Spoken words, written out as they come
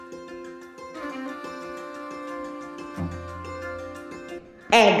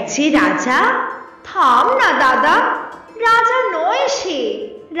এক যে রাজা, থাম না দাদা, রাজা নয় সে,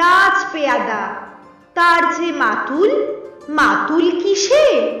 রাজ পেয়াদা। তার যে মাতুল, মাতুল কিসে,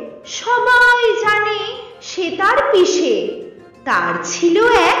 সবাই জানে সে তার পিসে। তার ছিল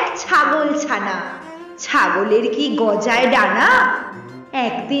এক ছাগল ছানা, ছাগলের কি গজায় ডানা।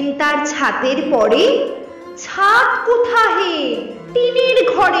 একদিন তার ছাতের পরে, ছাদ কোথা হে, টিনের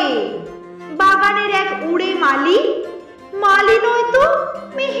ঘরে। বাগানের এক উড়ে মালি, মালি নয় তো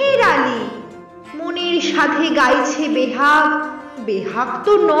মেহের আলি। মনের সাধে গাইছে বেহাগ, বেহাগ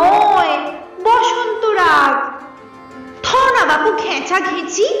তো নয় বসন্ত রাগ। থ না বাপু খেঁচা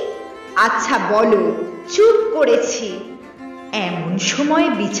ঘেঁচি, আচ্ছা বলো, চুপ করেছি। এমন সময়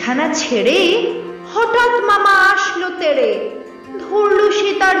বিছানা ছেড়ে হঠাৎ মামা আসলো তেড়ে। ধরলো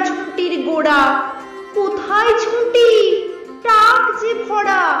সে তার ঝুঁটির গোড়া, কোথায় ঝুঁটি, টাক যে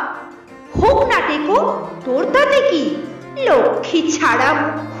ভরা। হোক না টেকো, তোর তাতে কি, লক্ষ্মী ছাড়া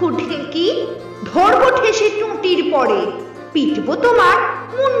মুখু ঢেঁকি। ধরবো ঠেসে টুঁটির পরে, পিটবো তোমার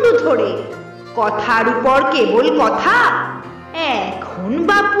মুন্ডু ধরে। কথার উপর কেবল কথা, এখন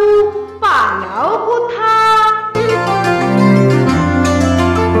বাপু পালাও কোথা।